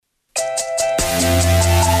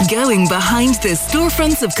going behind the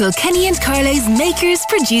storefronts of Kilkenny and Carlow's makers,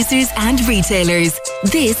 producers and retailers.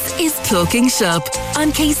 This is Talking Shop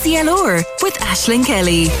on KCLR with Aisling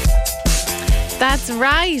Kelly. That's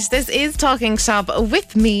right. This is Talking Shop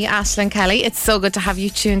with me, Aisling Kelly. It's so good to have you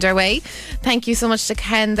tuned our way. Thank you so much to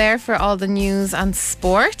Ken there for all the news and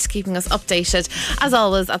sport, keeping us updated as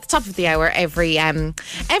always at the top of the hour every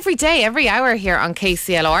day, every hour here on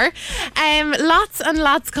KCLR. Lots and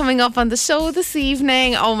lots coming up on the show this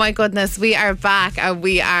evening. Oh my goodness, we are back and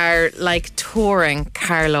we are like touring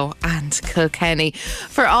Carlow and Kilkenny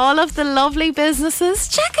for all of the lovely businesses,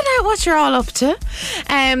 checking out what you're all up to.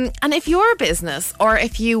 And if you're a business, or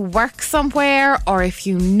if you work somewhere, or if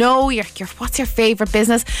you know your what's your favourite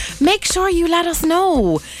business, make sure you let us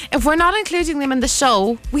know. If we're not including them in the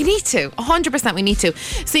show, we need to. 100% we need to.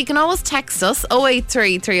 So you can always text us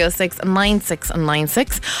 083 306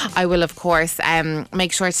 9696. I will of course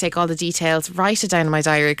make sure to take all the details, write it down in my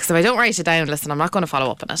diary, because if I don't write it down, listen, I'm not going to follow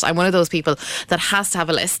up on it. I'm one of those people that has to have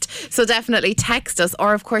a list. So definitely text us,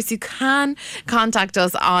 or of course you can contact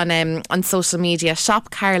us on social media.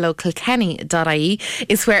 shopcarlowkilkenny.ie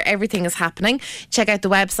is where everything is happening. Check out the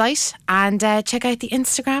website and check out the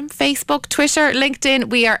Instagram, Facebook, Twitter,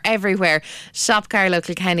 LinkedIn. We are everywhere.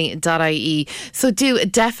 shopcarlowkilkenny.ie. So do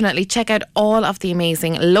definitely check out all of the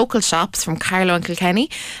amazing local shops from Carlow and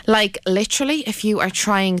Kilkenny. Like literally, if you are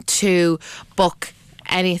trying to book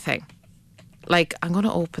anything, like I'm going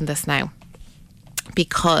to open this now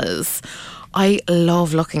because I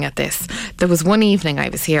love looking at this. There was one evening I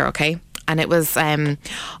was here, okay? And it was, I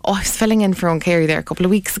was filling in for Owen Carey there a couple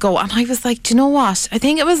of weeks ago, and I was like, do you know what? I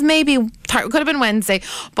think it was maybe, could have been Wednesday,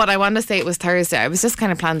 but I want to say it was Thursday. I was just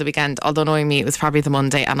kind of planning the weekend, although knowing me, it was probably the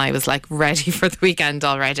Monday, and I was like ready for the weekend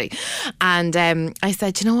already. And I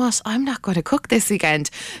said, you know what? I'm not going to cook this weekend.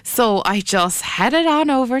 So I just headed on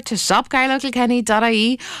over to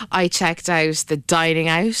shopcarlowkilkenny.ie. I checked out the dining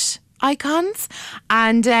out icons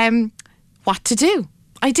and what to do.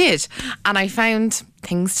 I did, and I found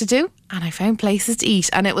things to do and I found places to eat,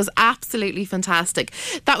 and it was absolutely fantastic.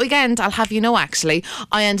 That weekend, I'll have you know, actually,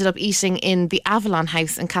 I ended up eating in the Avalon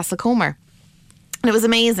House in Castlecomer. And it was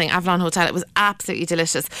amazing, Avalon Hotel. It was absolutely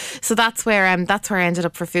delicious. So that's where I ended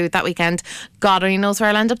up for food that weekend. God only knows where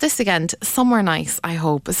I'll end up this weekend. Somewhere nice, I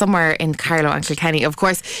hope. Somewhere in Carlow and Kilkenny, of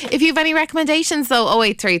course. If you have any recommendations, though,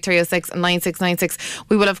 083 306 9696.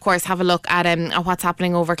 We will, of course, have a look at what's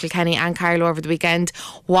happening over Kilkenny and Carlow over the weekend,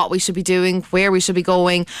 what we should be doing, where we should be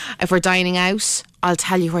going. If we're dining out, I'll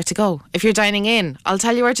tell you where to go. If you're dining in, I'll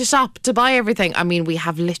tell you where to shop to buy everything. I mean, we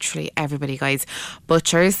have literally everybody, guys.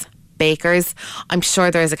 Butchers, bakers. I'm sure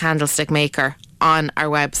there is a candlestick maker on our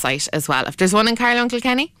website as well. If there's one in Carlow and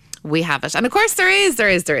Kilkenny, we have it. And of course there is.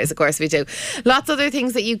 Of course we do. Lots of other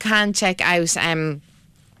things that you can check out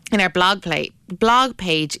in our blog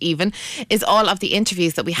page even is all of the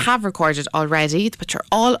interviews that we have recorded already, which are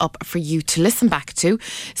all up for you to listen back to.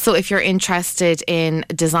 So if you're interested in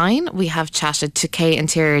design, we have chatted to K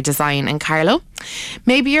Interior Design in Carlow.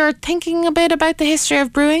 Maybe you're thinking a bit about the history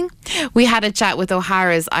of brewing. We had a chat with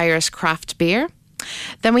O'Hara's Irish Craft Beer.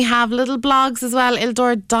 Then we have little blogs as well,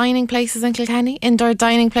 indoor dining places in Kilkenny, indoor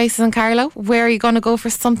dining places in Carlow. Where are you going to go for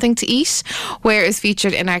something to eat? Where is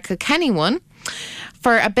featured in our Kilkenny one.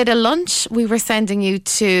 For a bit of lunch, we were sending you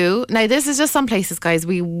to... Now, this is just some places, guys.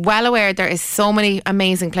 We're well aware there is so many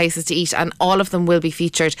amazing places to eat, and all of them will be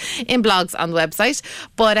featured in blogs on the website.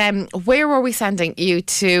 But where were we sending you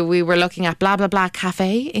to? We were looking at Blah Blah Blah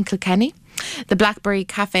Cafe in Kilkenny, the Blackberry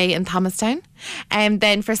Cafe in Thomastown. And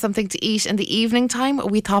then for something to eat in the evening time,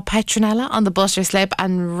 we thought Petronella on the Butter Slip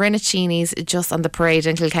and Rinuccini's just on the Parade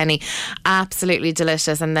in Kilkenny. Absolutely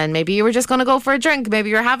delicious. And then maybe you were just going to go for a drink.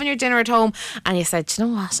 Maybe you were having your dinner at home and you said, you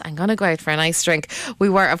know what, I'm going to go out for a nice drink. We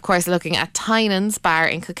were, of course, looking at Tynan's Bar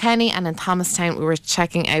in Kilkenny, and in Thomastown we were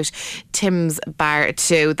checking out Tim's Bar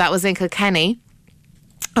too. That was in Kilkenny.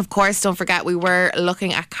 Of course, don't forget, we were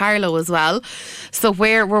looking at Carlow as well. So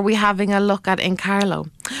where were we having a look at in Carlow?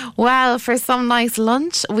 Well, for some nice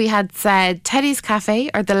lunch, we had said Teddy's Cafe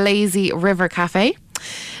or the Lazy River Cafe.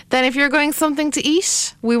 Then if you're going something to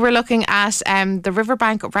eat, we were looking at the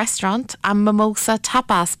Riverbank Restaurant and Mimosa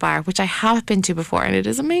Tapas Bar, which I have been to before and it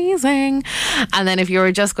is amazing. And then if you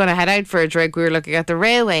were just going to head out for a drink, we were looking at the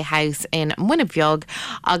Railway House in Winnipeg,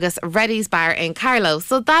 August Reddy's Bar in Carlow.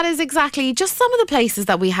 So that is exactly just some of the places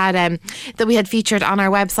that we had featured on our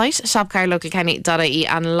website, shopcarlowkilkenny.ie,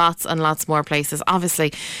 and lots more places,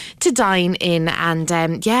 obviously, to dine in, and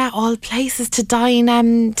all places to dine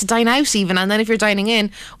out even. And then if you're dining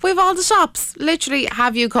in, We've all the shops. Literally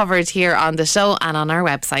have you covered here on the show and on our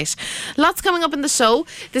website. Lots coming up in the show.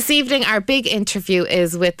 This evening, our big interview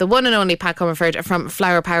is with the one and only Pat Comerford from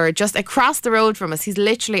Flower Power, just across the road from us. He's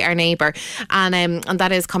literally our neighbour, and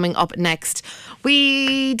that is coming up next.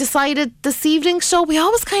 We decided this evening's show, we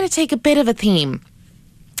always kind of take a bit of a theme.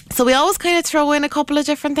 So we always kind of throw in a couple of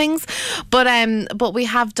different things, but we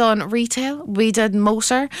have done retail, we did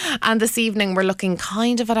motor, and this evening we're looking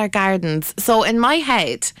kind of at our gardens. So in my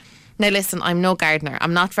head, now listen, I'm no gardener.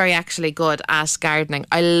 I'm not very actually good at gardening.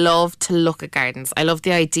 I love to look at gardens. I love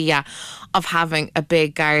the idea of having a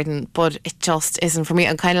big garden, but it just isn't for me.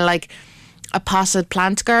 I'm kind of like a potted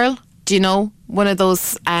plant girl. Do you know, one of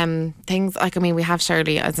those things? Like, I mean, we have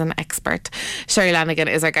Shirley as an expert. Shirley Lanigan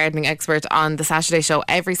is our gardening expert on the Saturday show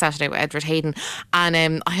every Saturday with Edward Hayden,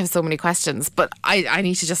 and I have so many questions, but I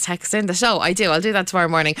need to just text in the show. I'll do that tomorrow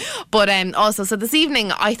morning. But also, so this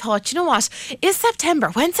evening I thought, you know what, is September,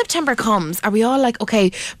 when September comes, are we all like,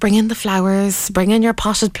 okay, bring in the flowers, bring in your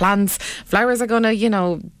potted plants, flowers are gonna, you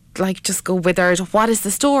know, like just go withered. What is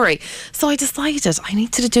the story? So I decided I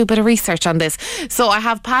need to do a bit of research on this. So I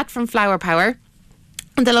have Pat from Flower Power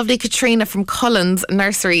and the lovely Katrina from Cullen's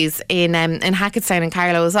Nurseries in Hackettstown in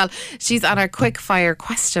Carlow as well. She's on our quick fire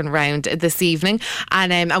question round this evening,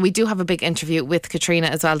 and we do have a big interview with Katrina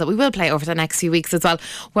as well that we will play over the next few weeks as well,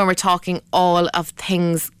 when we're talking all of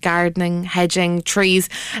things gardening, hedging, trees,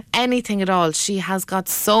 anything at all. She has got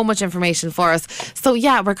so much information for us. So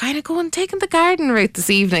yeah, we're kind of taking the garden route this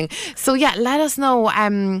evening. So yeah, let us know,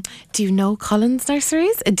 do you know Cullen's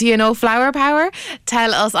Nurseries? Do you know Flower Power?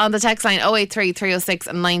 Tell us on the text line 083 306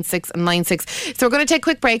 9696. So we're going to take a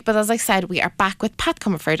quick break, but as I said, we are back with Pat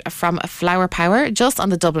Comerford from Flower Power, just on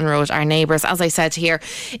the Dublin Road, our neighbours, as I said, here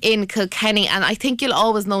in Kilkenny. And I think you'll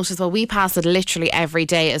always notice, well, we pass it literally every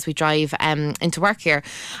day as we drive into work here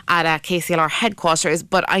at KCLR headquarters.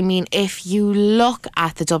 But I mean, if you look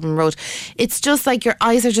at the Dublin Road, it's just like your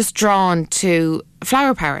eyes are just drawn to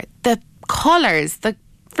Flower Power. The colours, the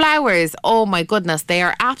flowers, oh my goodness, they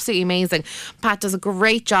are absolutely amazing. Pat does a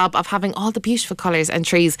great job of having all the beautiful colours and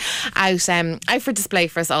trees out for display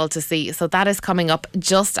for us all to see. So that is coming up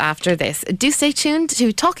just after this. Do stay tuned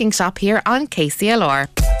to Talking Shop here on KCLR.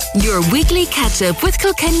 Your weekly catch up with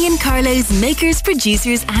Kilkenny and Carlow's makers,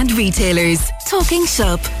 producers and retailers. Talking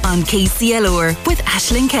Shop on KCLR with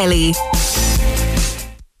Aisling Kelly.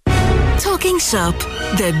 Talking Shop,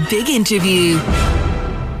 the big interview.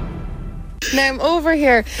 Now I'm over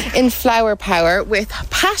here in Flower Power with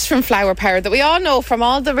Pat from Flower Power, that we all know from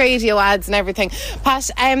all the radio ads and everything. Pat,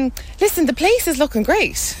 listen, the place is looking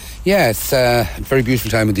great. Yeah, it's a very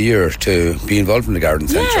beautiful time of the year to be involved in the garden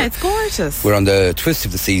centre. Yeah, it's gorgeous. We're on the twist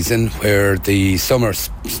of the season where the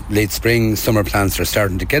late spring, summer plants are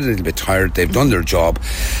starting to get a little bit tired. They've done their job.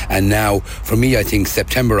 And now, for me, I think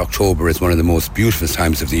September, October is one of the most beautiful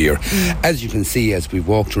times of the year. As you can see, as we've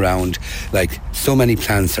walked around, like, so many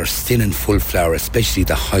plants are still in full flower, especially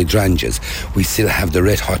the hydrangeas. We still have the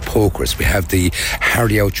red hot pokers. We have the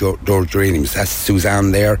hardy outdoor geraniums. That's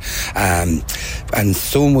Suzanne there. And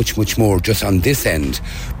so much more just on this end.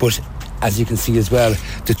 But as you can see as well,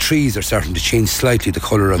 the trees are starting to change slightly the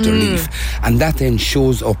colour of their leaf, and that then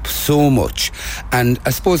shows up so much. And I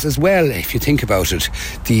suppose as well, if you think about it,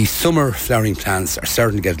 the summer flowering plants are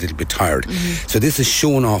starting to get a little bit tired. So this is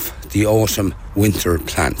showing off the autumn winter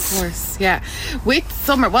plants. Of course, yeah. With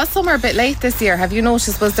summer, was summer a bit late this year? Have you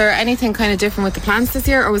noticed, was there anything kind of different with the plants this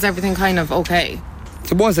year, or was everything kind of okay?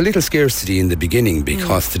 There was a little scarcity in the beginning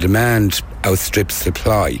because the demand outstrips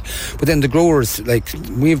supply. But then the growers, like,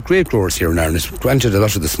 we have great growers here in Ireland. Granted, a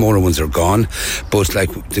lot of the smaller ones are gone, but like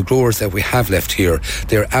the growers that we have left here,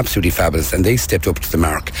 they're absolutely fabulous, and they stepped up to the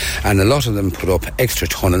mark. And a lot of them put up extra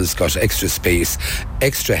tunnels, got extra space,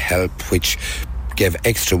 extra help, which gave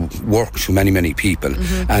extra work to many people,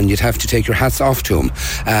 and you'd have to take your hats off to them.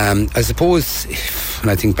 I suppose when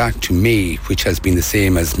I think back to May, which has been the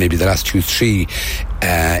same as maybe the last 2-3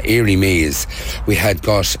 early Mays, we had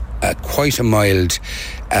got quite a mild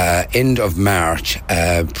end of March,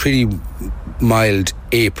 pretty mild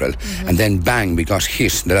April, and then bang, we got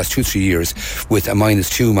hit in the last 2-3 years with a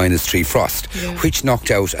 -2, -3 frost, which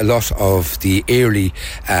knocked out a lot of the early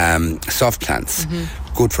soft plants.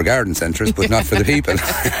 Good for garden centres, but not for the people.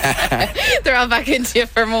 They're all back into you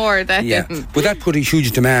for more then. Yeah, but that put a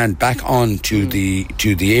huge demand back on to the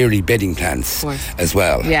early bedding plants as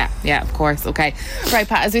well. Yeah, of course. Okay. Right,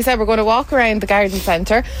 Pat, as we said, we're going to walk around the garden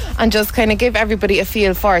centre and just kind of give everybody a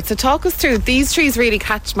feel for it. So talk us through, these trees really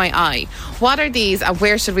catch my eye. What are these, and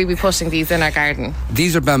where should we be putting these in our garden?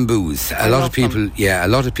 These are bamboos. A lot of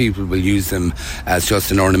people will use them as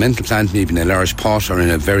just an ornamental plant, maybe in a large pot or in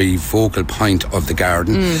a very focal point of the garden.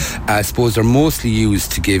 garden. I suppose they're mostly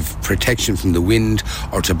used to give protection from the wind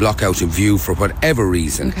or to block out a view for whatever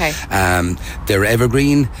reason. Okay. They're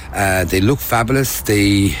evergreen. They look fabulous.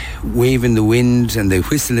 They wave in the wind and they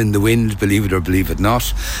whistle in the wind, believe it or believe it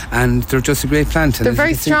not. And they're just a great plant. They're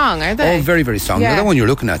very strong, are they? Oh, very, very strong. Yeah. Now, the one you're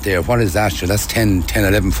looking at there, what is that? Sure, that's 10,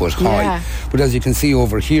 11 foot high. Yeah. But as you can see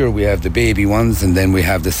over here, we have the baby ones and then we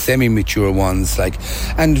have the semi-mature ones.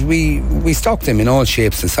 And we stock them in all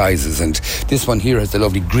shapes and sizes. And this one here has the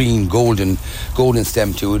lovely green, golden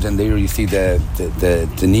stem to it. And there you see the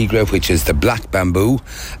Negra, which is the black bamboo.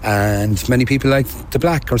 And many people like the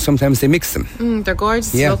black, or sometimes they mix them. They're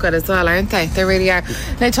gorgeous to look at as well, aren't they? They really are.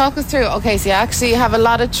 Now talk us through, okay, so you actually have a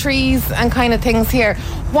lot of trees and kind of things here.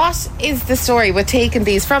 What is the story with taking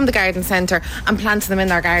these from the garden centre and planting them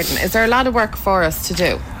in our garden? Is there a lot of work for us to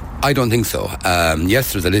do? I don't think so.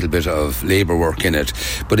 Yes, there's a little bit of labour work in it,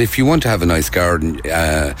 but if you want to have a nice garden,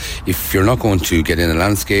 if you're not going to get in a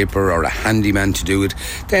landscaper or a handyman to do it,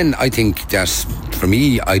 then I think that, for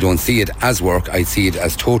me, I don't see it as work. I see it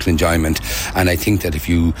as total enjoyment, and I think that if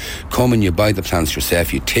you come and you buy the plants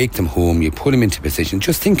yourself, you take them home, you put them into position,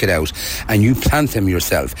 just think it out, and you plant them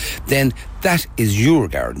yourself, then that is your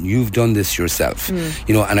garden. You've done this yourself,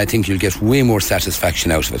 and I think you'll get way more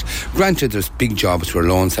satisfaction out of it. Granted, there's big jobs where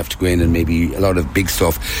lawns have to go in and maybe a lot of big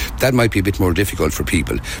stuff. That might be a bit more difficult for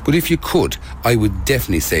people. But if you could, I would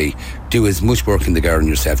definitely say do as much work in the garden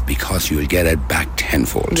yourself, because you will get it back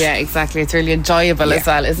tenfold. Yeah, exactly. It's really enjoyable as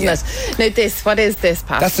well, isn't it? Now what is this,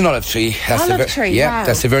 Pat? That's an olive tree. Olive tree, yeah, wow.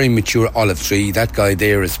 That's a very mature olive tree. That guy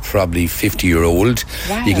there is probably 50-year-old.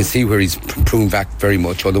 Wow. You can see where he's pruned back very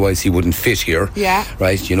much, otherwise he wouldn't fit here. Yeah.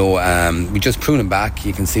 Right, we just prune him back.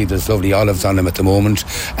 You can see there's lovely olives on him at the moment.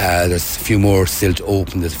 There's a few more still to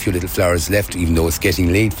open. There's a few little flowers left, even though it's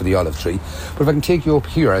getting late for the olive tree. But if I can take you up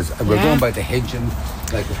here, as we're going by the hedging,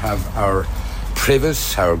 like we have our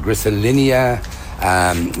privet, our griselinia.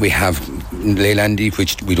 We have Leylandi,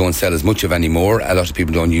 which we don't sell as much of anymore. A lot of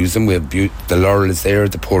people don't use them. We have the laurel is there,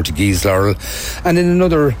 the Portuguese laurel. And in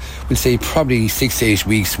another, we'll say probably 6 to 8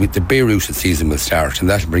 weeks, with the bay-rooted season will start. And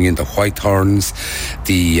that'll bring in the whitethorns,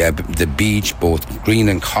 the beech, both green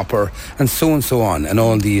and copper, and so on. And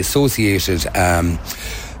all the associated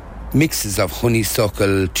mixes of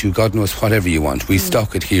honeysuckle to God knows whatever you want. We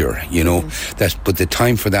stock it here, but the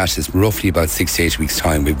time for that is roughly about 6 to 8 weeks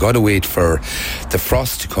time. We've got to wait for the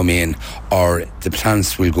frost to come in, or the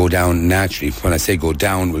plants will go down naturally. When I say go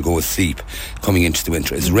down, we'll go asleep coming into the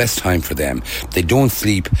winter. It's rest time for them. They don't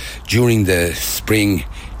sleep during the spring,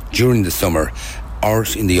 during the summer, or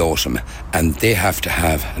in the autumn, and they have to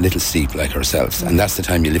have a little sleep like ourselves, and that's the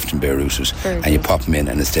time you lift them bare-rooted and you pop them in,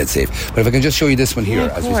 and it's dead safe. But if I can just show you this one here,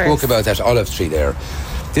 as we spoke about that olive tree there,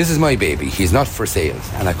 this is my baby. He's not for sale,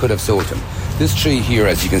 and I could have sold him. This tree here,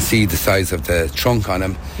 as you can see the size of the trunk on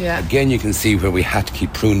him, again you can see where we had to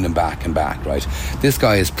keep pruning him back and back, right? This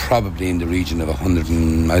guy is probably in the region of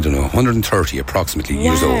 130 approximately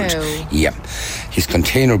years old. Yeah. He's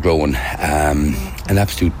container grown, an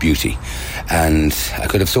absolute beauty. And I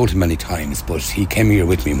could have sold him many times, but he came here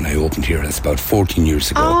with me when I opened here. That's about 14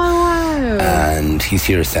 years ago. Oh, wow. And he's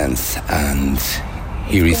here since, and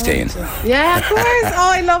here he's staying. Yeah, of course.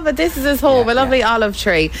 Oh, I love it. This is his home, a lovely olive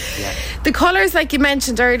tree. Yeah. The colours, like you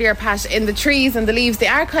mentioned earlier, Pat, in the trees and the leaves, they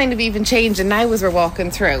are kind of even changing now as we're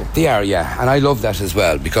walking through. They are, yeah. And I love that as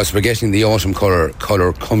well, because we're getting the autumn colour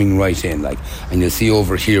coming right in. And you'll see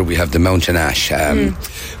over here we have the mountain ash,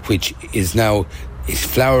 which is now... It's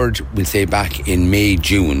flowered, we'll say, back in May,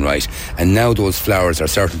 June, right? And now those flowers are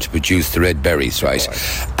starting to produce the red berries, right?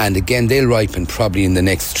 And again, they'll ripen probably in the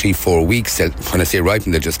next 3-4 weeks. When I say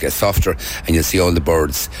ripen, they'll just get softer, and you'll see all the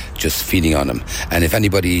birds just feeding on them. And if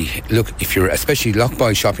anybody, especially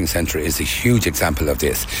Lochboy Shopping Centre is a huge example of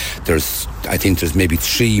this. I think there's maybe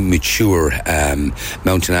 3 mature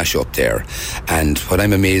mountain ash up there. And what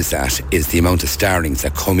I'm amazed at is the amount of starlings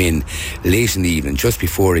that come in late in the evening, just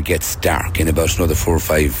before it gets dark, in about another 4 or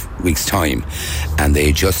 5 weeks' time, and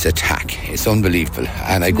they just attack. It's unbelievable.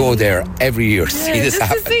 And I go there every year to see this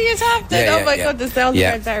happen. Just to see it happen. Oh my goodness, all the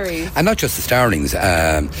red berries. And not just the starlings.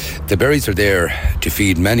 The berries are there to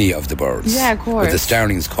feed many of the birds. Yeah, of course. But the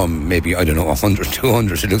starlings come maybe, 100,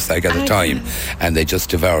 200, it looks like, at a time, and they just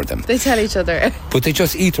devour them. They tell each other. But they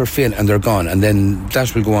just eat their fill and they're gone, and then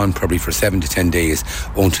that will go on probably for 7 to 10 days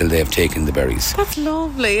until they have taken the berries. That's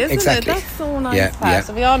lovely, isn't exactly. it? That's so nice, Pat.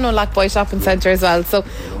 So we all know Lochboy Shopping Centre as well, so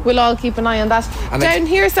we'll all keep an eye on that. And down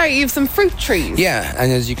here, sorry, you have some fruit trees. Yeah,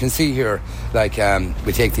 and as you can see here,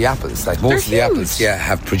 we take the apples, most of the apples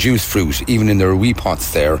have produced fruit, even in their wee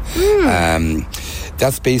pots there.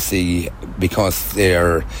 That's basically because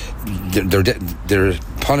they're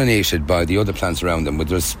pollinated by the other plants around them, but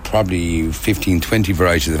there's probably 15, 20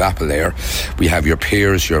 varieties of apple there. We have your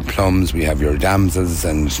pears, your plums, we have your damsels,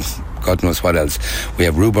 and God knows what else. We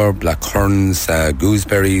have rhubarb, black currants,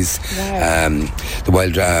 gooseberries. Wow. The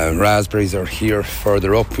wild raspberries are here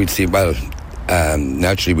further up. We'd see,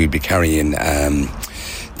 naturally we'd be carrying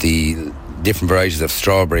the different varieties of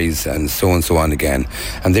strawberries and so on again.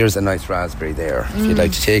 And there's a nice raspberry there. If you'd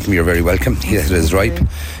like to take him, you're very welcome. He is ripe.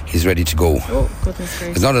 He's ready to go. Oh, goodness gracious.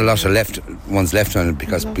 There's not a lot of ones left on it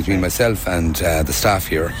because between myself and the staff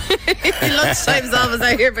here. Lunchtime's always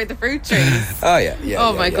out here by the fruit trees. Oh, yeah.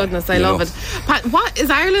 Oh my goodness, I love it. Pat, what is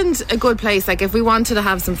Ireland a good place? Like, if we wanted to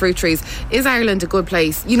have some fruit trees, is Ireland a good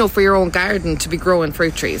place, for your own garden to be growing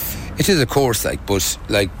fruit trees? It is, of course, but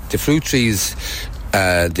the fruit trees,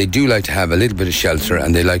 they do like to have a little bit of shelter,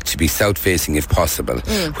 and they like to be south facing if possible,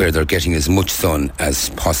 where they're getting as much sun as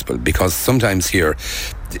possible, because sometimes here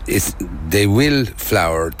they will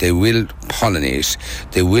flower, they will pollinate,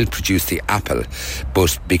 they will produce the apple,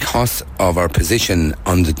 but because of our position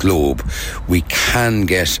on the globe, we can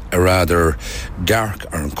get a rather dark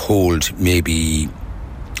or cold, maybe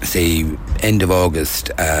say end of August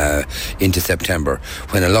into September,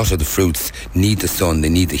 when a lot of the fruits need the sun, they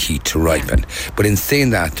need the heat to ripen. But in saying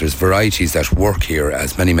that, there's varieties that work here,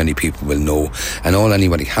 as many people will know, and all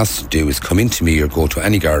anybody has to do is come into me or go to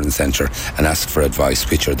any garden centre and ask for advice,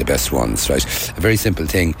 which are the best ones, right? A very simple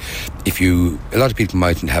thing. A lot of people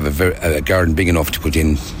mightn't have a garden big enough to put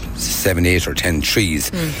in 7, 8 or 10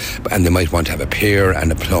 trees, and they might want to have a pear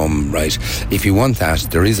and a plum, right? If you want that,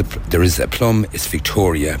 there is a plum, it's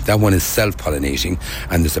Victoria, that one is self-pollinating,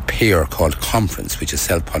 and there's a pear called Conference, which is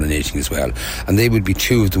self-pollinating as well, and they would be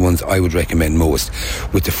two of the ones I would recommend most.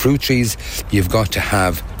 With the fruit trees, you've got to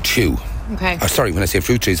have 2. Okay. Sorry, when I say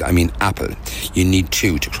fruit trees, I mean apple. You need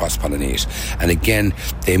 2 to cross-pollinate. And again,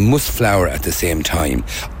 they must flower at the same time.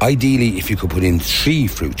 Ideally, if you could put in 3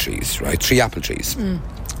 fruit trees, right, 3 apple trees,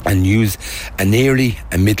 and use an early,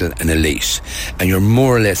 a middle and a late, and you're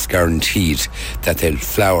more or less guaranteed that they'll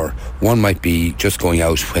flower. One might be just going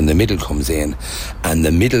out when the middle comes in, and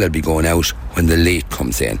the middle will be going out when the late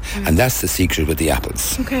comes in, and that's the secret with the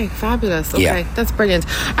apples. Okay, fabulous. Okay, Yeah. that's brilliant.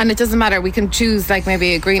 And it doesn't matter, we can choose like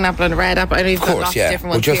maybe a green apple and a red apple. I know you've got lots of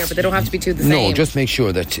different ones here, but they don't have to be two the same. No, just make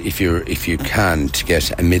sure that if you can, to get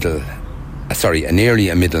an early,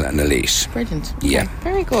 a middle and a late. Brilliant. Okay, Yeah.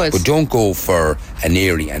 very good. But don't go for an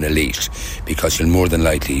early and a late, because you'll more than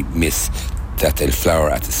likely miss that they'll flower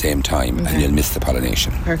at the same time, and you'll miss the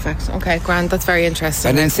pollination. Perfect. Okay, grand. That's very interesting.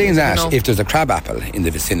 And then saying that, if there's a crab apple in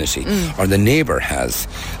the vicinity, or the neighbour has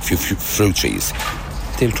a few fruit trees,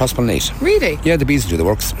 they'll cross-pollinate. Really? Yeah, the bees will do the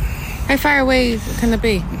works. How far away can it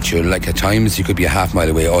be? Sure, like at times you could be a half mile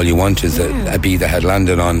away. All you want is a bee that had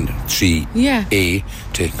landed on tree A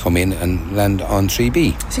to come in and land on tree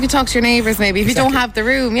B. So you could talk to your neighbours maybe if you don't have the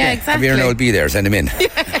room. Yeah, exactly. Have you an old bee there? Send him in.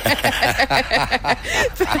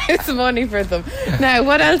 It's money for them. Now,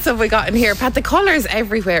 what else have we got in here? Pat, the colours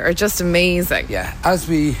everywhere are just amazing. Yeah, as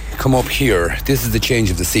we come up here, this is the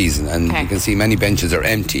change of the season, and you can see many benches are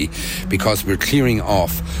empty because we're clearing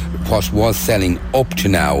off what was selling up to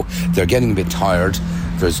now. They're getting a bit tired.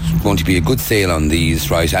 There's going to be a good sale on these,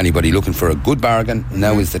 right? Anybody looking for a good bargain,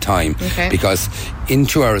 now is the time. Okay. Because in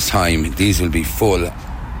 2 hours' time, these will be full,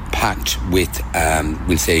 packed with,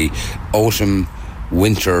 we'll say, autumn,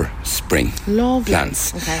 winter, spring Lovely.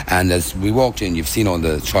 plants. Okay. And as we walked in, you've seen all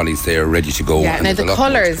the trolleys there ready to go. Yeah, and now there's a the lot more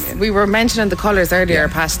to colours, come in. we were mentioning the colours earlier,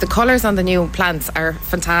 Yeah. Pat. The colours on the new plants are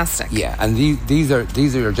fantastic. Yeah, and these are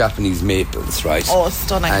your Japanese maples, right? Oh,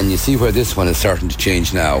 stunning. And you see where this one is starting to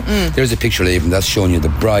change now. There's a picture, Laban, that's showing you the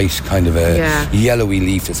bright kind of a yellowy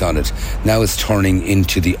leaf that's on it. Now it's turning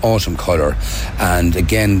into the autumn colour, and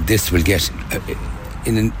again this will get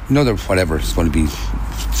in another whatever, it's going to be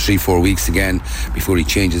 3-4 weeks again before he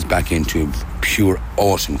changes back into pure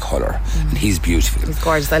autumn colour, and he's beautiful. He's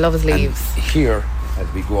gorgeous. I love his leaves. And here,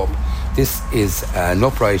 as we go up, this is an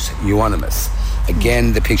upright euonymus.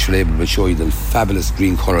 Again, the picture label will show you the fabulous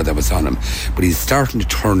green colour that was on him, but he's starting to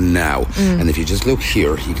turn now. And if you just look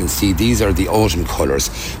here, you can see these are the autumn colours,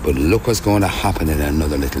 but look what's going to happen in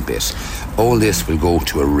another little bit. All this will go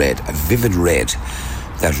to a red, a vivid red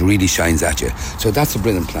that really shines at you. So that's a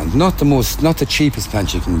brilliant plant. Not the cheapest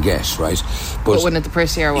plant you can get, right? But one of the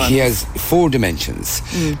prettier ones. He has 4 dimensions,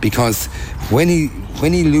 because when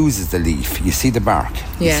he loses the leaf, you see the bark,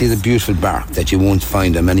 You Yes. see the beautiful bark that you won't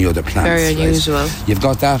find on many other plants. Very right? unusual. You've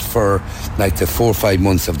got that for like the 4 or 5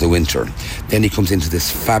 months of the winter. Then he comes into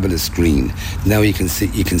this fabulous green. Now you can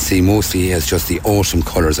see mostly he has just the autumn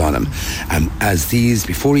colours on him. As these,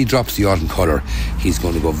 before he drops the autumn colour, he's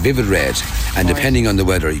going to go vivid red. And depending on the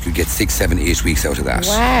weather, you could get 6, 7, 8 weeks out of that.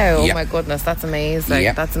 Wow, Yeah. oh my goodness, that's amazing.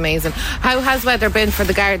 Yeah. That's amazing. How has weather been for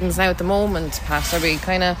the gardens now at the moment, Pat? Are we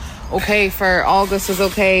kind of okay for August is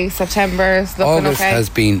okay, September is looking August okay? has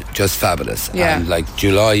been just fabulous. Yeah. And like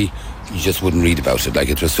July, you just wouldn't read about it. Like,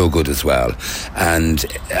 it was so good as well. And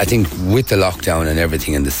I think with the lockdown and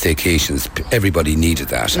everything and the staycations, everybody needed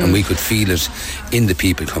that. And we could feel it in the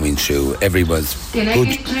people coming through.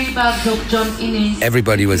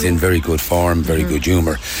 Everybody was in very good form, very good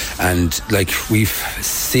humour. And like, we've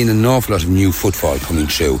seen an awful lot of new footfall coming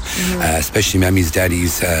through, especially mammies,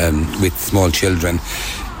 daddies with small children,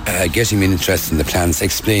 getting them interested in the plants,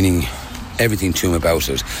 explaining everything to him about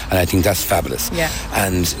it, and I think that's fabulous. Yeah.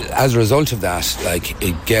 And as a result of that, like,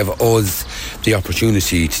 it gave us the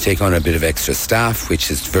opportunity to take on a bit of extra staff, which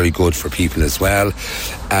is very good for people as well.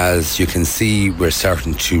 As you can see, we're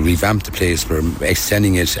starting to revamp the place. We're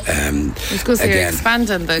extending it It's because you're again.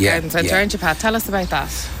 expanding the Yeah, garden centre, yeah. aren't you, Pat? Tell us about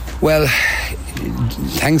that. Well,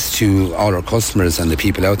 thanks to all our customers and the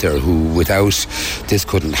people out there who, without this,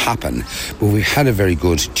 couldn't happen. But we've had a very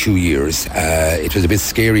good 2 years. It was a bit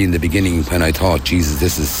scary in the beginning when I thought,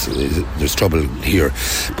 Jesus, there's trouble here.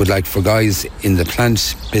 But like, for guys in the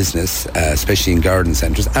plant business, especially in garden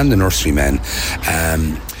centres and the nurserymen,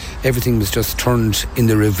 everything was just turned in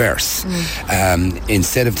the reverse.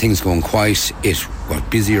 Instead of things going quiet, it got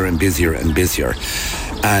busier and busier and busier.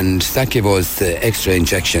 And that gave us the extra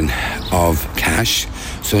injection of cash.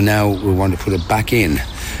 So now we want to put it back in.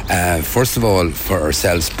 First of all for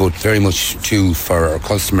ourselves, but very much too for our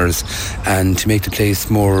customers, and to make the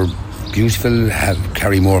place more beautiful,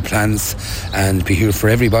 carry more plants, and be here for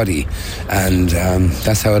everybody. And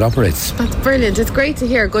that's how it operates. That's brilliant. It's great to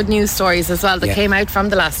hear good news stories as well that Yeah. came out from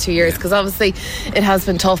the last 2 years, because obviously it has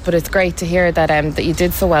been tough, but it's great to hear that that you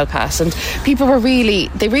did so well, Pat. And people were really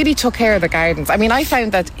took care of the gardens. I mean, I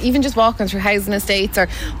found that even just walking through housing estates, or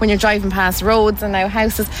when you're driving past roads and now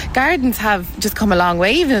houses, gardens have just come a long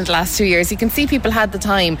way even in the last 2 years. You can see people had the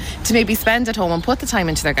time to maybe spend at home and put the time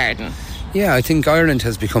into their garden. Yeah, I think Ireland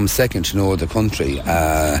has become second to no other country.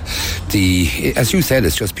 As you said,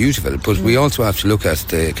 it's just beautiful. But we also have to look at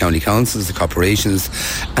the county councils, the corporations,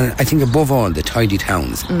 and I think above all, the tidy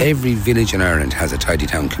towns. Every village in Ireland has a tidy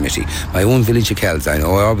town committee. My own village of Kells, I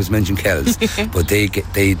know I always mention Kells, but they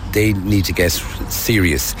need to get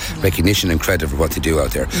serious recognition and credit for what they do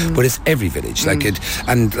out there. But it's every village, like it,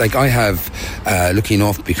 and like I have, lucky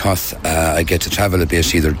enough, because I get to travel a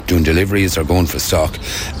bit, either doing deliveries or going for stock,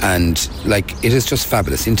 and like, it is just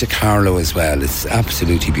fabulous. Into Carlow as well, it's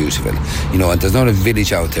absolutely beautiful. You know, and there's not a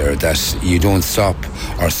village out there that you don't stop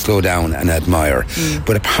or slow down and admire.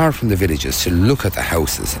 But apart from the villages, to look at the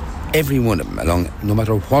houses, every one of them, along, no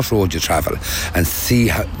matter what road you travel, and see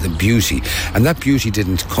how the beauty. And that beauty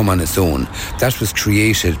didn't come on its own. That was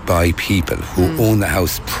created by people who own the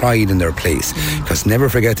house, pride in their place. Because never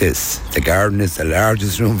forget this, the garden is the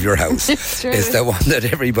largest room of your house. It's true. It's the one that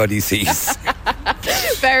everybody sees.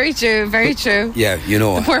 Very true, very true. Yeah, you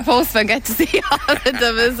know. The poor postman get to see all of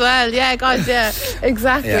them as well. Yeah, God, yeah,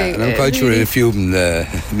 exactly. Yeah, and I'm quite sure in a few of them,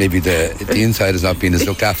 maybe the inside is not being as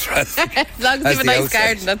looked after as, As long as you have a the nice outside.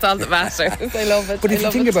 garden, that's all that matters. I love it. But if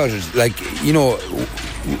you think about it, like, you know,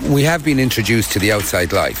 we have been introduced to the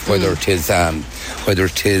outside life, whether it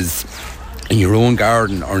is in your own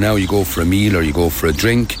garden, or now you go for a meal or you go for a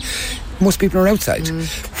drink. Most people are outside,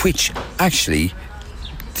 which actually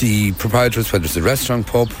the proprietors, whether it's a restaurant,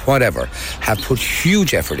 pub, whatever, have put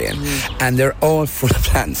huge effort in, and they're all full of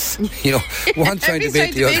plants. You know, one trying to Everybody's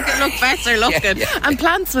make the trying to other. make it look better looking. Yeah. And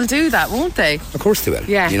plants will do that, won't they? Of course they will.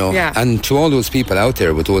 Yeah, you know. yeah. And to all those people out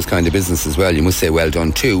there with those kind of businesses as well, you must say well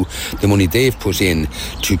done too. The money they've put in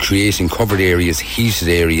to creating covered areas, heated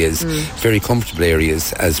areas, very comfortable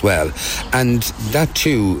areas as well. And that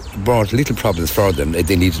too brought little problems for them.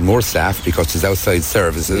 They needed more staff because there's outside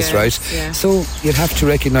services, Yes, right? yeah. So you'd have to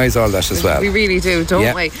recognise all that as well. We really do, don't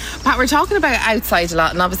Yeah. we? Pat, we're talking about outside a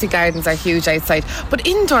lot, and obviously gardens are huge outside, but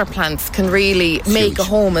indoor plants can really make huge. a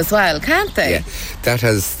home as well, can't they? Yeah,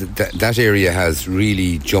 that area has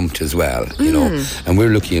really jumped as well, you know. And we're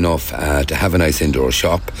lucky enough to have a nice indoor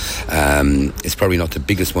shop. It's probably not the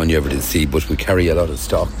biggest one you ever did see, but we carry a lot of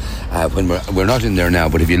stock. When we're not in there now,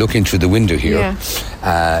 but if you look in through the window here,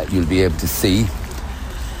 you'll be able to see.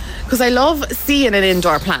 Because I love seeing an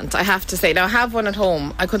indoor plant, I have to say. Now, I have one at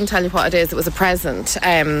home. I couldn't tell you what it is. It was a present.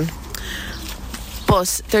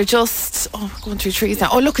 but they're just going through trees now.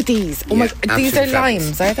 Oh, look at these! Oh Yeah, my, these are absolutely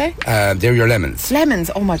limes, are they? They're your lemons. Lemons.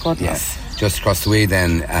 Oh my goodness! Yes. Just across the way,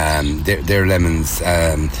 then they're lemons.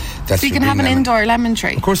 That's So you your can have an green lemon. indoor lemon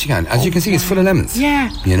tree. Of course you can. As you can see, it's full of lemons. Yeah.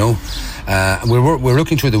 You know, we're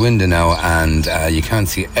looking through the window now, and you can't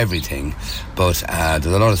see everything, but there's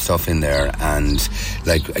a lot of stuff in there. And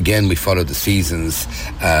like again, we follow the seasons.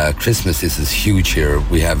 Christmas is huge here.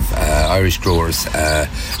 We have Irish growers.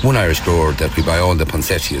 One Irish grower that we buy all the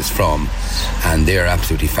poinsettias from, and they're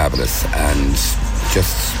absolutely fabulous. And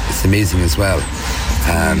just it's amazing as well.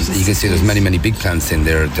 You can see there's many big plants in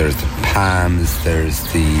there. There's the palms, there's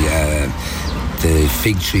the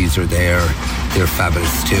fig trees are there. They're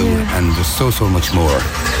fabulous too, and there's so much more.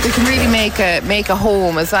 You can really make a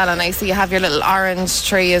home as well, and I see you have your little orange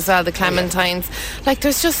tree as well, the clementines. Like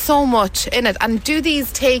there's just so much in it. And do these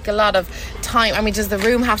take a lot of time? I mean, does the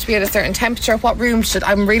room have to be at a certain temperature? What room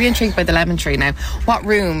I'm really intrigued by the lemon tree now. What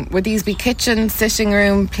room would these be? Kitchen, sitting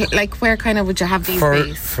room? Like where kind of would you have these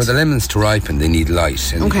based? For the lemons to ripen, they need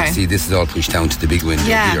light, and you can see this is all pushed down to the big window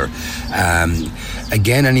here.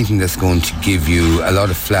 Again, anything that's going to give you a lot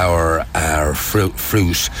of flower or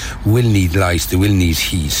fruit will need light. They will need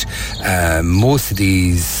heat. Most of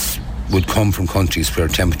these would come from countries where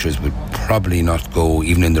temperatures would probably not go,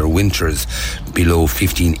 even in their winters, below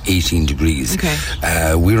 15, 18 degrees.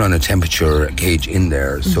 We're on a temperature gauge in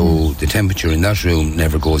there, so the temperature in that room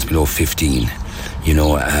never goes below 15. You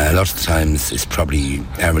know, a lot of the times it's probably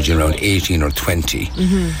averaging around 18 or 20.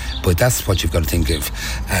 But that's what you've got to think of.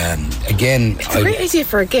 Again, it's a great idea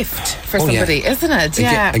for a gift for somebody, isn't it?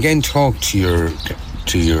 Again, talk to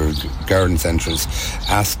your garden centres,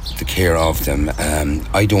 ask the care of them.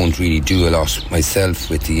 I don't really do a lot myself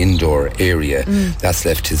with the indoor area. That's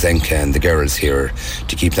left to Zenka and the girls here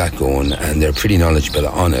to keep that going, and they're pretty knowledgeable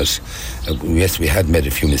on it. Yes, we had made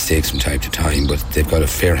a few mistakes from time to time, but they've got a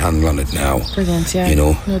fair handle on it now. Brilliant, yeah. You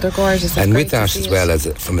know, no, they're gorgeous. And with that as well,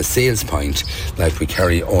 from a sales point, like we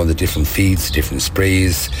carry all the different feeds, different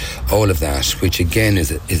sprays, all of that, which again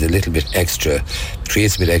is a little bit extra,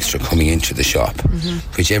 creates a bit extra coming into the shop,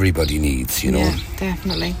 which everybody needs, you know. Yeah,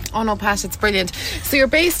 definitely. Oh no, Pat, it's brilliant. So you're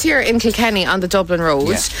based here in Kilkenny on the Dublin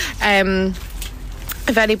Road.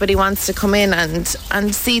 If anybody wants to come in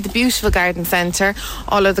and see the beautiful garden centre,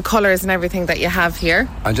 all of the colours and everything that you have here.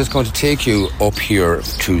 I'm just going to take you up here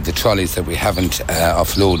to the trolleys that we haven't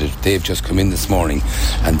offloaded. They've just come in this morning,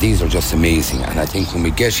 and these are just amazing. And I think when we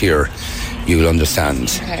get here, you'll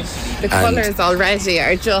understand. Okay. The colours already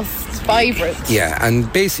are just vibrant. Yeah,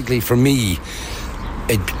 and basically for me,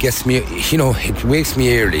 it gets me, you know, it wakes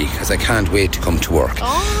me early because I can't wait to come to work.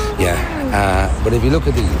 But if you look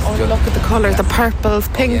at these, look at the colours, the purples,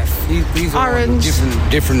 pinks, these are orange,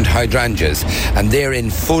 different hydrangeas, and they're in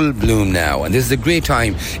full bloom now. And this is a great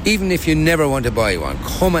time, even if you never want to buy one,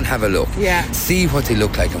 come and have a look. See what they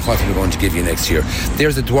look like and what they're going to give you next year.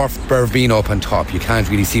 There's a dwarf verbena up on top. You can't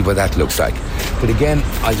really see what that looks like. But again,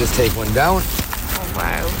 I'll just take one down. Oh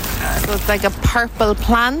wow. So it's like a purple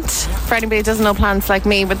plant. For anybody who doesn't know plants like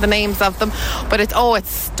me with the names of them. But it's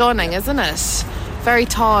stunning, isn't it? Very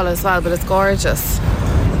tall as well, but it's gorgeous.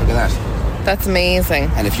 Look at that. That's amazing.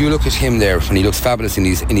 And if you look at him there, when he looks fabulous in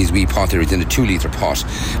his wee pot there, he's in a 2-litre pot.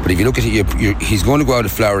 But if you look at it, he's going to go out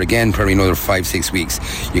of flower again probably another 5-6 weeks.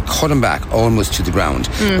 You cut him back almost to the ground.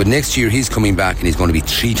 But next year he's coming back and he's going to be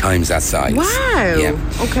 3 times that size. Wow.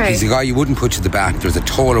 Yeah. Okay. He's a guy you wouldn't put to the back. There's a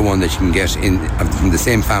taller one that you can get in from the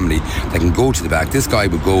same family that can go to the back. This guy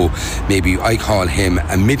would go, maybe I call him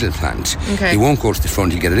a middle plant. Okay. He won't go to the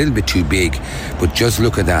front. He'll get a little bit too big. But just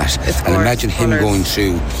look at that. And imagine him going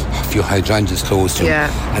through a few hydrangeas close to him.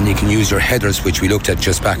 And you can use your heathers, which we looked at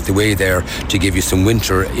just back the way there, to give you some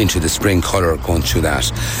winter into the spring colour going through that.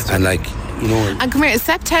 And like, you know. And come here, it's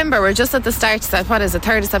September. We're just at the start of what is it,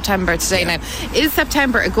 3rd of September today now. Is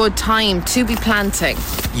September a good time to be planting?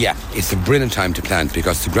 Yeah, it's a brilliant time to plant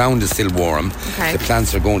because the ground is still warm. The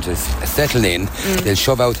plants are going to settle in. They'll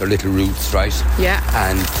shove out their little roots, right? Yeah.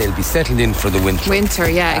 And they'll be settled in for the winter. Winter,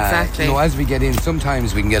 yeah, exactly. You know, as we get in,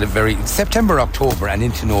 sometimes we can get September, October and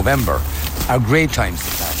into November are great times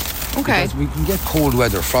to plant. Okay. Because we can get cold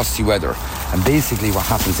weather, frosty weather. And basically what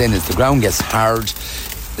happens then is the ground gets hard.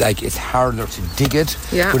 Like it's harder to dig it,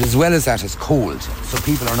 but as well as that, it's cold, so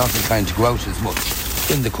people are not inclined to go out as much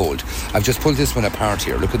in the cold. I've just pulled this one apart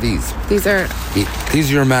here. Look at these. These are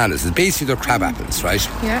your mallows. Basically, they're crab apples, right?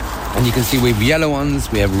 Yeah. And you can see we have yellow ones,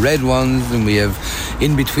 we have red ones, and we have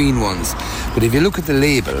in-between ones. But if you look at the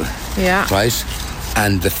label, right,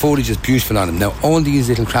 and the foliage is beautiful on them. Now, all these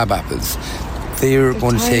little crab apples, they're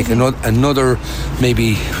going to take another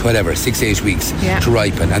maybe 6-8 weeks to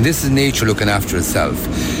ripen, and this is nature looking after itself.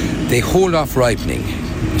 They hold off ripening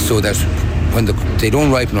so that when they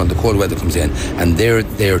don't ripen when the cold weather comes in, and they're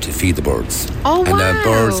there to feed the birds. Oh, and wow. the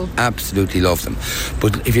birds absolutely love them.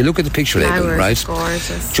 But if you look at the picture label, right,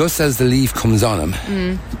 gorgeous. just as the leaf comes on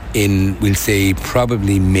them, in, we'll say,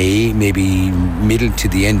 probably May, maybe middle to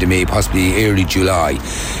the end of May, possibly early July,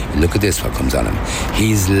 look at this, what comes on him.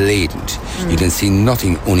 He's laden. You can see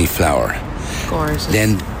nothing, only flower. Gorgeous.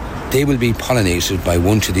 Then they will be pollinated by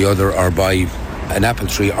one to the other, or by an apple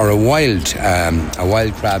tree, or a wild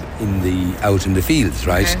crab out in the fields,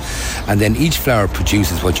 right? Okay. And then each flower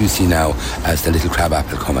produces what you see now as the little crab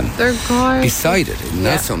apple coming. They're gorgeous. Beside it, in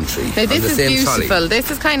that some tree. Now, this is beautiful. Solid.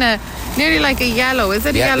 This is kind of nearly like a yellow. Is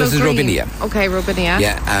it a yellow this is green? Robinia. Okay, Robinia.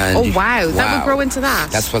 Yeah. And oh wow, that would grow into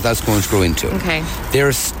that. That's what that's going to grow into. Okay.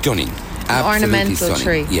 They're stunning. Absolutely ornamental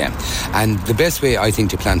stunning. tree. Yeah. And the best way, I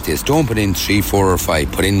think, to plant this, don't put in 3, 4 or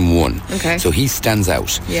 5, put in 1. Okay. So he stands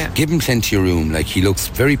out. Yeah. Give him plenty of room. Like, he looks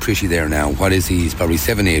very pretty there now. What is he? He's probably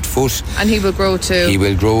 7, 8 foot. And he will grow too. He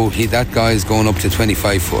will grow. That guy's going up to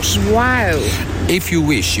 25 foot. Wow. If you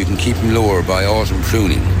wish, you can keep him lower by autumn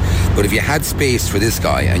pruning. But if you had space for this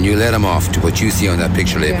guy and you let him off to what you see on that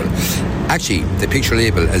picture label, actually, the picture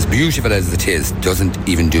label, as beautiful as it is, doesn't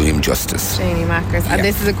even do him justice. Janie Mackers. And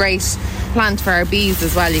this is a great plant for our bees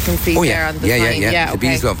as well. You can see there on the sign. Yeah. The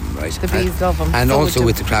bees love them, right? The bees love them. And so also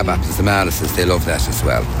with the crab apples, the malices, they love that as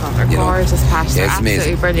well. Oh, they're gorgeous, Pat. They're absolutely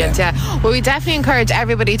amazing. Brilliant. Yeah. Well, we definitely encourage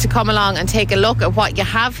everybody to come along and take a look at what you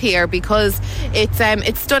have here, because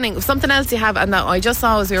it's stunning. Something else you have, and that I just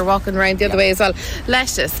saw as we were walking around the other way as well: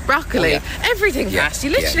 lettuce, broccoli, everything. Pat.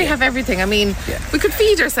 You literally have everything. I mean, we could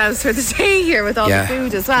feed ourselves for the day here with all the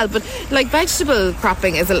food as well. But like, vegetable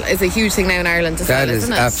cropping is a huge thing now in Ireland as well,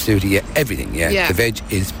 isn't it? That is absolutely everything. Yeah. The veg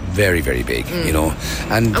is very, very big. You know,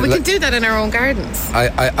 and we can do that in our own gardens.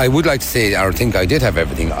 I would like to say, or think I did have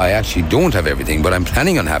everything. I actually don't have everything, but I'm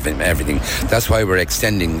planning on having everything. That's why we're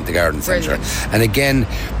extending the garden centre. And again,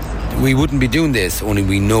 we wouldn't be doing this only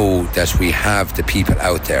we know that we have the people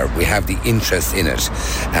out there, we have the interest in it,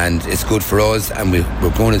 and it's good for us, and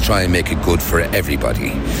we're going to try and make it good for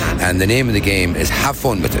everybody. And the name of the game is have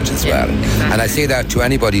fun with it as well. And I say that to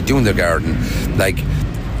anybody doing their garden. Like,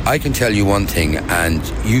 I can tell you one thing, and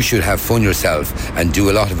you should have fun yourself and do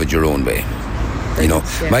a lot of it your own way. You know,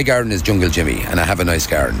 my garden is Jungle Jimmy, and I have a nice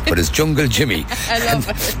garden, but it's Jungle Jimmy. I love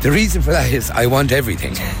it. The reason for that is I want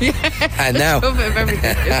everything. And now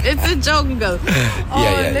it's a jungle.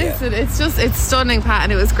 Listen, it's stunning, Pat,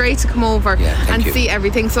 and it was great to come over and see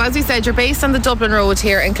everything. So as we said, you're based on the Dublin Road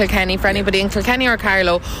here in Kilkenny. For anybody in Kilkenny or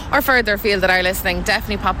Carlow or further afield that are listening,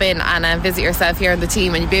 definitely pop in and visit yourself here in the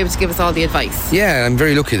team, and you'll be able to give us all the advice. Yeah, I'm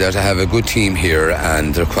very lucky that I have a good team here,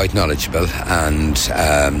 and they're quite knowledgeable, and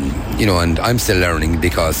and I'm still learning,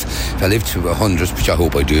 because if I live to 100, which I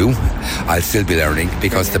hope I do, I'll still be learning,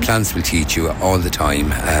 because the plants will teach you all the time.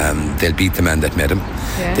 They'll beat the man that made them.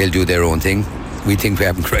 They'll do their own thing. We think we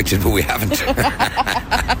haven't corrected, but we haven't.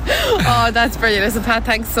 Oh, that's brilliant. Listen, Pat,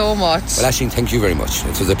 thanks so much. Well, Aisling, thank you very much.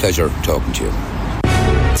 It was a pleasure talking to you.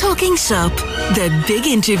 Talking Shop, the big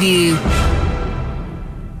interview.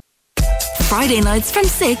 Friday nights from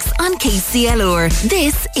 6 on KCLR.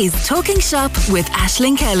 This is Talking Shop with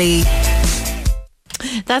Aisling Kelly.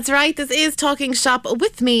 That's right, this is Talking Shop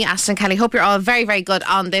with me, Aisling Kelly. Hope you're all very, very good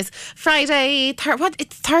on this Friday. It's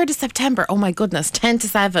 3rd of September. Oh my goodness, 10 to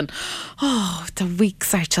 7. Oh, the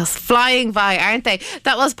weeks are just flying by, aren't they?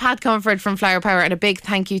 That was Pat Comfort from Flower Power, and a big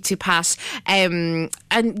thank you to Pat. And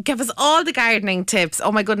give us all the gardening tips.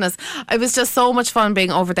 Oh my goodness, it was just so much fun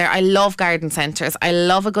being over there. I love garden centres. I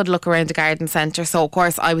love a good look around a garden centre. So of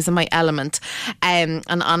course I was in my element. And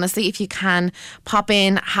honestly, if you can pop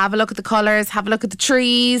in, have a look at the colours, have a look at the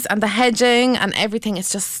trees and the hedging and everything.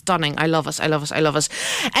 It's just stunning. I love it.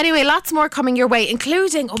 Anyway, lots more coming your way,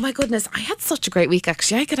 including, oh my goodness, I had such a great week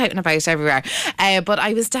actually. I got out and about everywhere. But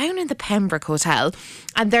I was down in the Pembroke Hotel,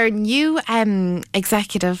 and their new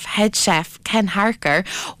executive head chef, Ken Harker,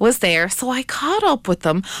 was there. So I caught up with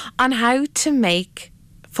them on how to make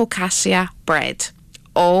focaccia bread.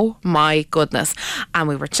 Oh my goodness. And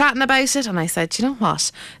we were chatting about it, and I said, you know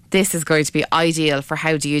what? This is going to be ideal for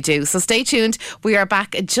How Do You Do. So stay tuned. We are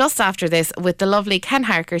back just after this with the lovely Ken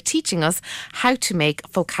Harker teaching us how to make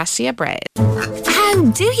focaccia bread. How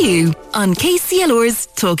do you? On KCLR's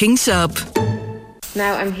Talking Shop.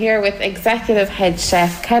 Now I'm here with executive head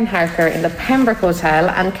chef Ken Harker in the Pembroke Hotel,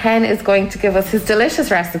 and Ken is going to give us his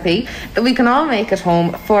delicious recipe that we can all make at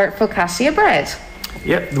home for focaccia bread.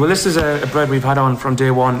 Yeah, well, this is a bread we've had on from day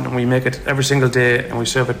one, and we make it every single day, and we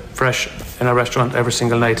serve it fresh in our restaurant every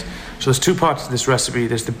single night. So there's 2 parts to this recipe.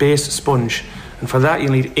 There's the base sponge, and for that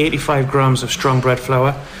you'll need 85 grams of strong bread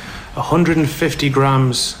flour, 150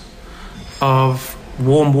 grams of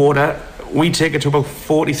warm water. We take it to about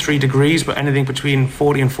 43 degrees, but anything between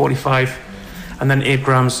 40 and 45, and then 8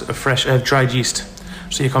 grams of fresh dried yeast.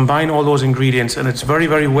 So you combine all those ingredients, and it's very,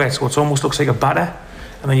 very wet, so it almost looks like a batter.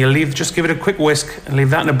 And then you just give it a quick whisk and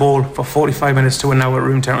leave that in a bowl for 45 minutes to an hour at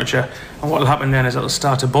room temperature. And what will happen then is it'll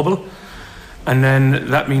start to bubble. And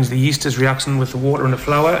then that means the yeast is reacting with the water and the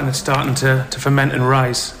flour, and it's starting to ferment and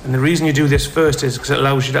rise. And the reason you do this first is because it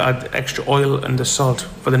allows you to add extra oil and the salt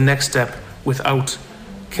for the next step without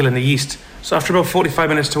killing the yeast. So after about 45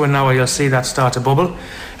 minutes to an hour, you'll see that start to bubble.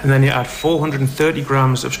 And then you add 430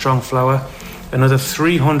 grams of strong flour, another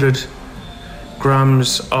 300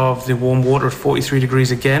 grams of the warm water at 43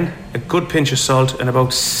 degrees again, a good pinch of salt, and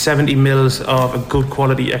about 70 mils of a good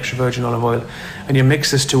quality extra virgin olive oil. And you mix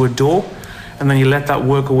this to a dough, and then you let that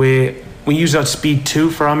work away. We use that speed 2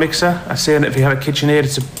 for our mixer. I say that if you have a KitchenAid,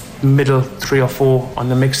 it's a middle 3 or 4 on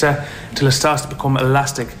the mixer until it starts to become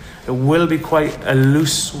elastic. It will be quite a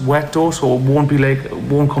loose, wet dough, so it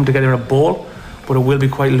won't come together in a ball, but it will be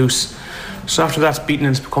quite loose. So after that's beaten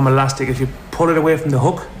and it's become elastic, if you pull it away from the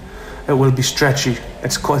hook, it will be stretchy.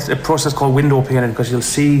 It's a process called window paning, because you'll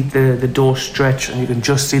see the dough stretch and you can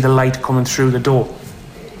just see the light coming through the dough.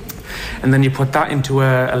 And then you put that into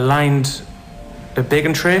a lined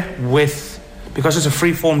baking tray because it's a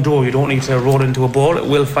free-form dough, you don't need to roll it into a ball. It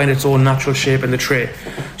will find its own natural shape in the tray.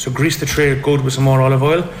 So grease the tray good with some more olive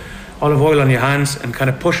oil on your hands, and kind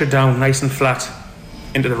of push it down nice and flat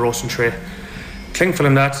into the roasting tray. Cling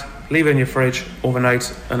film that, leave it in your fridge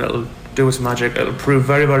overnight, and it'll do its magic. It'll prove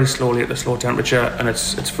very, very slowly at a slow temperature, and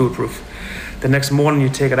it's foolproof. The next morning you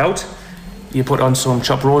take it out, you put on some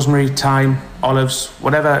chopped rosemary, thyme, olives,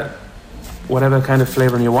 whatever kind of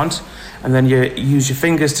flavouring you want, and then you use your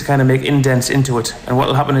fingers to kind of make indents into it. And what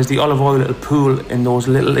will happen is the olive oil will pool in those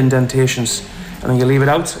little indentations, and then you leave it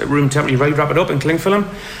out at room temperature. You wrap it up in cling film,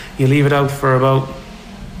 you leave it out for about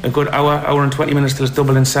a good hour and 20 minutes till it's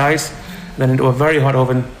doubled in size, then into a very hot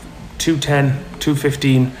oven, 210,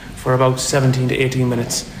 215, for about 17 to 18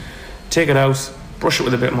 minutes. Take it out, brush it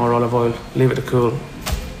with a bit more olive oil, leave it to cool,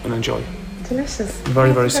 and enjoy. Delicious.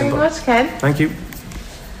 Very, very simple. Thank you very much, Ken. Thank you.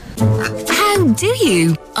 How do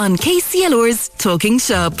you on KCLR's Talking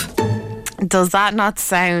Shop? Does that not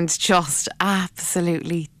sound just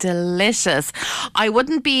absolutely delicious? I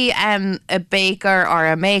wouldn't be a baker or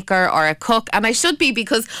a maker or a cook, and I should be,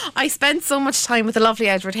 because I spent so much time with the lovely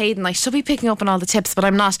Edward Hayden. I should be picking up on all the tips, but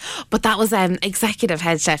I'm not. But that was executive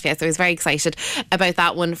head chef, yes. I was very excited about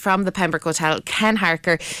that one from the Pembroke Hotel, Ken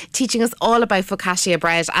Harker, teaching us all about focaccia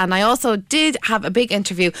bread. And I also did have a big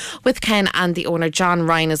interview with Ken and the owner, John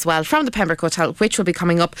Ryan, as well, from the Pembroke Hotel, which will be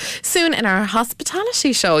coming up soon in our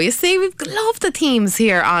hospitality show. You see, we've love the themes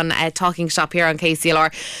here on Talking Shop here on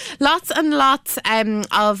KCLR. Lots and lots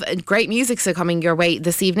of great music so coming your way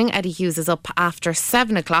this evening. Eddie Hughes is up after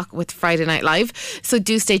 7 o'clock with Friday Night Live, so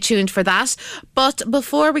do stay tuned for that. But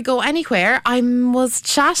before we go anywhere, I was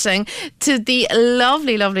chatting to the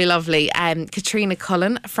lovely Katrina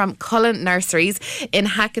Cullen from Cullen Nurseries in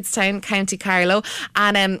Hackettstown, County Carlow,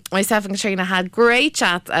 and myself and Katrina had great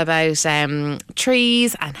chats about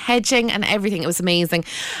trees and hedging and everything. It was amazing,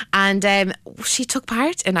 and she took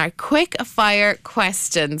part in our quick fire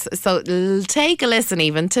questions. So take a listen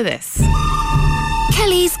even to this.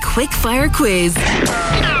 Kelly's Quick Fire Quiz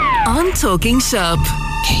on Talking Shop.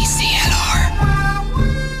 KCLR.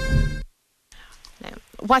 Now,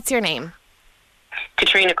 what's your name?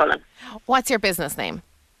 Katrina Cullen. What's your business name?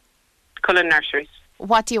 Cullen Nurseries.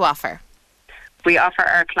 What do you offer? We offer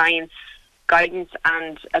our clients guidance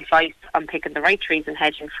and advice on picking the right trees and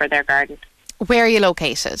hedging for their garden. Where are you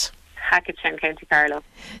located? Hackettstown, County Carlow.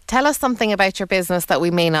 Tell us something about your business that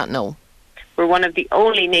we may not know. We're one of the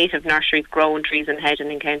only native nurseries growing trees and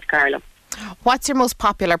hedging in County Carlow. What's your most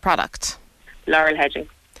popular product? Laurel hedging.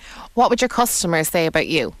 What would your customers say about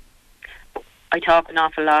you? I talk an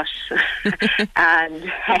awful lot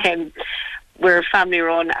and we're family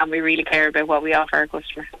run and we really care about what we offer our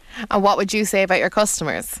customers. And what would you say about your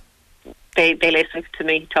customers? They listen to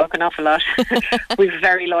me talk an awful lot. We've a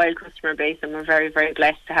very loyal customer base and we're very, very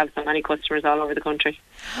blessed to have so many customers all over the country.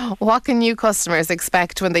 What can new customers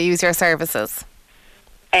expect when they use your services?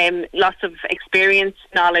 Lots of experience,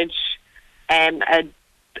 knowledge, a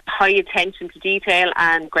high attention to detail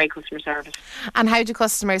and great customer service. And how do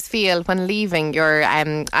customers feel when leaving your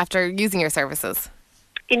after using your services?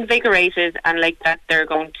 Invigorated and like that they're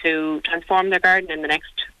going to transform their garden in the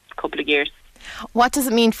next couple of years. What does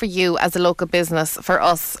it mean for you as a local business, for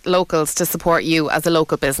us locals to support you as a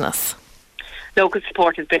local business? Local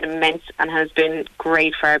support has been immense and has been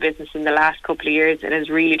great for our business in the last couple of years. It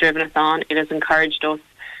has really driven us on. It has encouraged us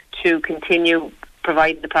to continue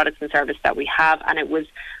providing the products and service that we have, and it was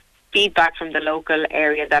feedback from the local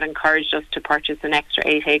area that encouraged us to purchase an extra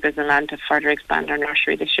 8 acres of land to further expand our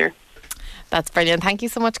nursery this year. That's brilliant. Thank you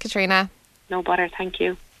so much, Katrina. No bother, thank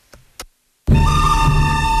you.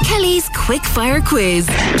 Kelly's Quickfire Quiz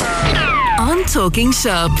on Talking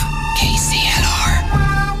Shop.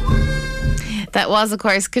 That was, of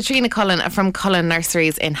course, Katrina Cullen from Cullen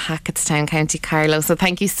Nurseries in Hackettstown, County Carlow. So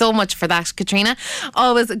thank you so much for that, Katrina.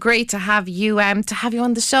 Always great to have you on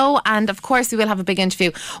the show. And of course, we will have a big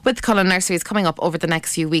interview with Cullen Nurseries coming up over the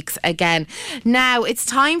next few weeks again. Now, it's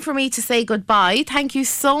time for me to say goodbye. Thank you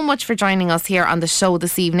so much for joining us here on the show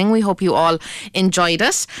this evening. We hope you all enjoyed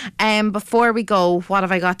it. Before we go, what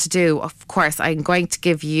have I got to do? Of course, I'm going to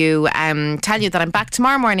give you, tell you that I'm back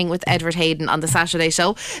tomorrow morning with Edward Hayden on the Saturday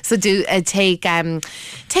show. So do take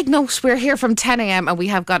note. We're here from 10 a.m. and we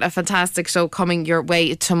have got a fantastic show coming your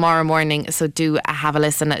way tomorrow morning, so do have a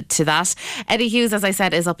listen to that. Eddie Hughes, as I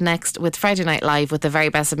said, is up next with Friday Night Live with the very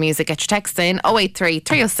best of music. Get your text in 083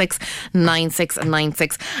 306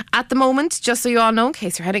 9696. At the moment, just so you all know, in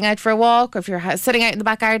case you're heading out for a walk or if you're sitting out in the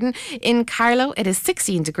back garden, in Carlow it is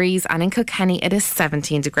 16 degrees and in Kilkenny it is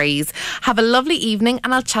 17 degrees. Have a lovely evening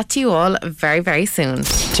and I'll chat to you all very, very soon.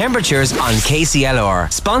 Temperatures on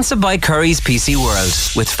KCLR, sponsored by Curry's PC World,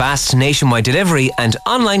 with fast nationwide delivery and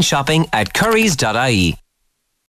online shopping at currys.ie.